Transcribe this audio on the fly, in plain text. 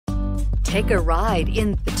Take a ride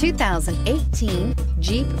in the 2018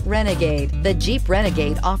 Jeep Renegade. The Jeep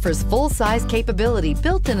Renegade offers full-size capability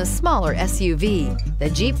built in a smaller SUV. The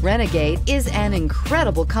Jeep Renegade is an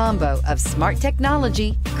incredible combo of smart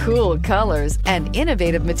technology, cool colors, and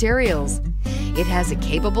innovative materials. It has a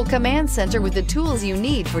capable command center with the tools you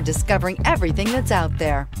need for discovering everything that's out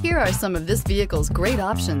there. Here are some of this vehicle's great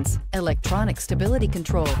options: electronic stability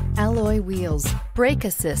control, alloy wheels, brake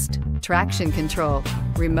assist, traction control,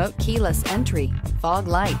 remote keyless entry, fog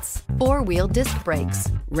lights, four-wheel disc brakes,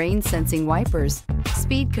 rain sensing wipers,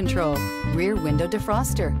 speed control, rear window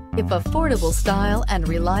defroster. If affordable style and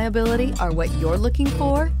reliability are what you're looking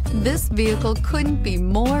for, this vehicle couldn't be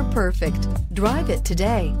more perfect. Drive it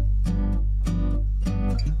today.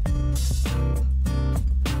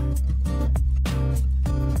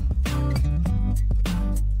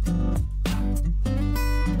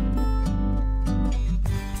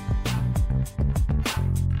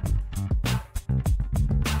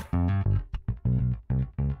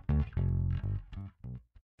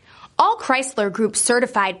 All Chrysler Group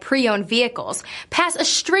certified pre-owned vehicles pass a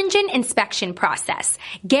stringent inspection process,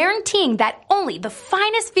 guaranteeing that only the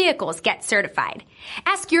finest vehicles get certified.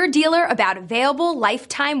 Ask your dealer about available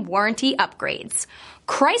lifetime warranty upgrades.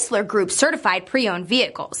 Chrysler Group certified pre-owned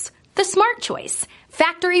vehicles, the smart choice,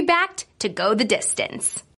 factory backed to go the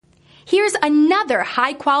distance. Here's another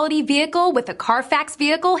high-quality vehicle with a Carfax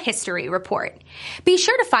Vehicle History Report. Be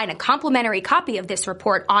sure to find a complimentary copy of this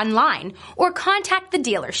report online or contact the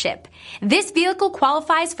dealership. This vehicle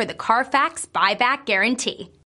qualifies for the Carfax Buyback Guarantee.